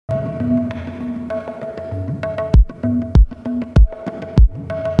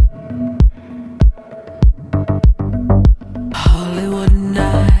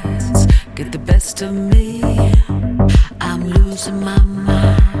to me. I'm losing my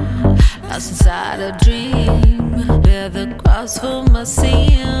mind, lost inside a dream. Bear the cross for my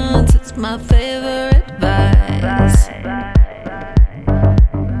sins, it's my favorite vice.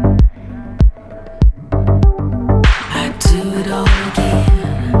 I'd do it all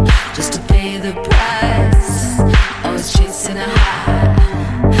again, just to pay the price. Always chasing a high,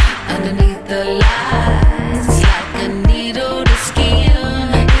 underneath the lights, like a needle to skin.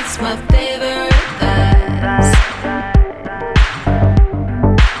 It's my favorite vice.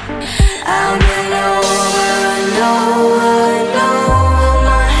 I'm in over and over and over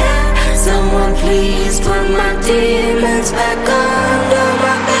my head. Someone please put my demons back under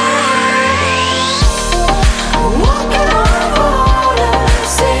my bed. I'm walking on water,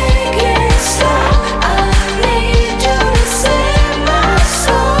 sinking slow. I need you to save my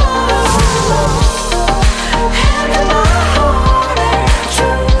soul. Hand in my heart and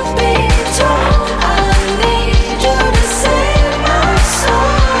truth be told, I need you to save my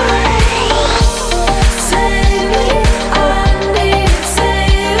soul. Save me, I need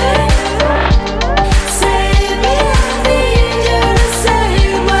saving. Save me, I need you to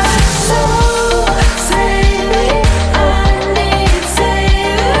save my soul. Save me, I need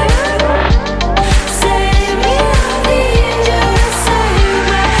saving. Save me, I need you to save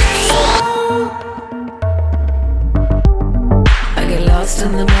my soul. I get lost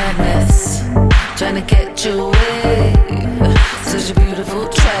in the madness, trying to catch a wave. Such a beautiful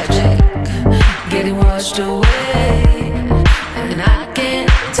tragic, getting washed away. And I can't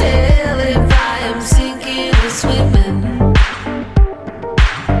tell if I am sinking or swimming.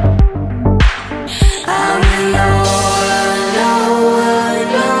 I'm in over and over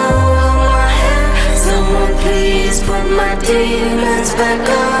and over my head. Someone please put my demons back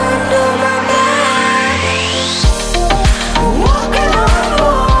on.